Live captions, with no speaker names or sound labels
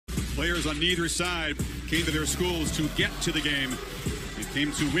Players on neither side came to their schools to get to the game. It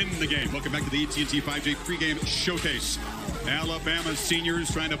came to win the game. Welcome back to the AT&T 5J pregame showcase. Alabama's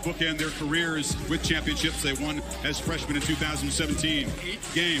seniors trying to bookend their careers with championships they won as freshmen in 2017.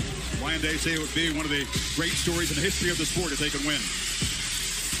 8th game. Why did they say it would be one of the great stories in the history of the sport if they could win?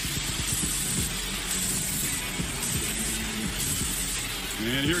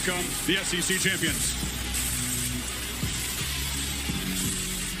 And here come the SEC champions.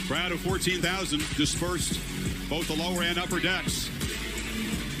 Crowd of 14,000 dispersed both the lower and upper decks.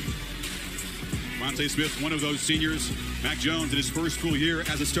 Monte Smith, one of those seniors. Mac Jones in his first full year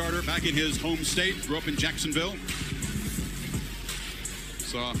as a starter back in his home state. Grew up in Jacksonville.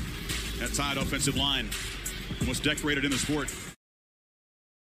 Saw that tied offensive line. Most decorated in the sport.